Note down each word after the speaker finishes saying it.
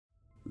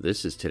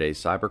This is today's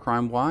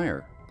Cybercrime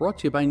Wire, brought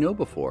to you by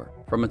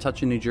KnowBe4. From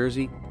Metuchen, New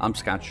Jersey, I'm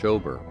Scott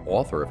Schober,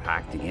 author of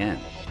Hacked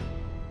Again.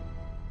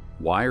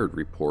 Wired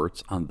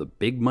reports on the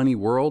big money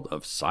world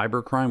of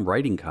cybercrime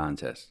writing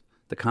contests.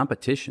 The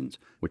competitions,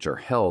 which are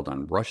held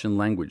on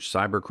Russian-language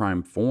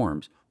cybercrime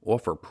forums,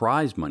 offer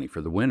prize money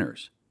for the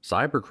winners.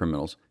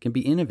 Cybercriminals can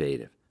be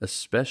innovative,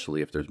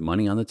 especially if there's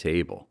money on the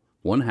table.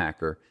 One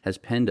hacker has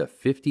penned a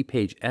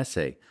 50-page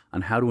essay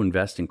on how to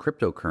invest in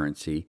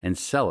cryptocurrency and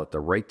sell at the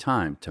right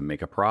time to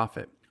make a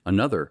profit.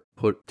 Another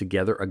put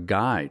together a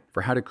guide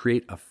for how to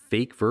create a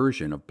fake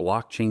version of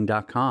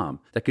blockchain.com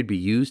that could be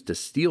used to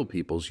steal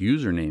people's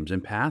usernames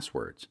and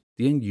passwords.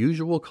 The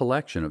unusual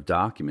collection of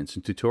documents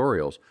and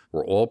tutorials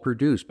were all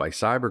produced by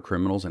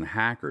cybercriminals and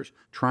hackers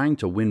trying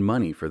to win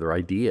money for their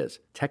ideas,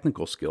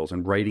 technical skills,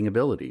 and writing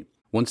ability.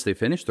 Once they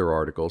finish their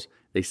articles,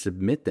 they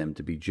submit them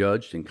to be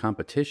judged in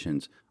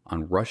competitions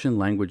on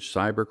Russian-language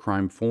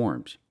cybercrime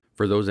forums.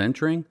 For those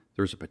entering,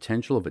 there's a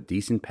potential of a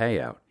decent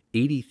payout.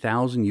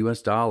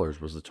 $80,000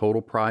 was the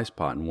total prize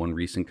pot in one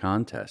recent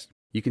contest.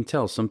 You can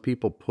tell some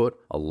people put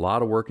a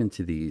lot of work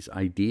into these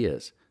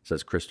ideas,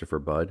 says Christopher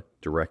Budd,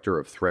 Director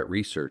of Threat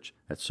Research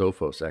at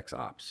Sophos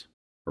XOps.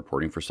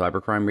 Reporting for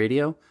Cybercrime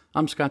Radio,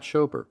 I'm Scott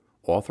Schober,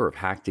 author of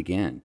Hacked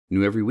Again.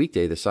 New every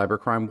weekday, the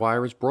Cybercrime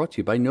Wire is brought to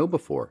you by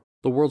KnowBe4,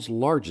 the world's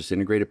largest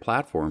integrated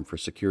platform for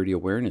security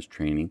awareness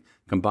training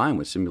combined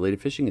with simulated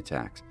phishing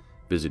attacks.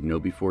 Visit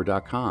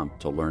knowbe4.com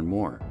to learn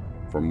more.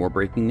 For more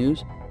breaking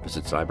news,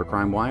 visit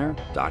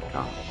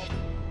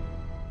cybercrimewire.com.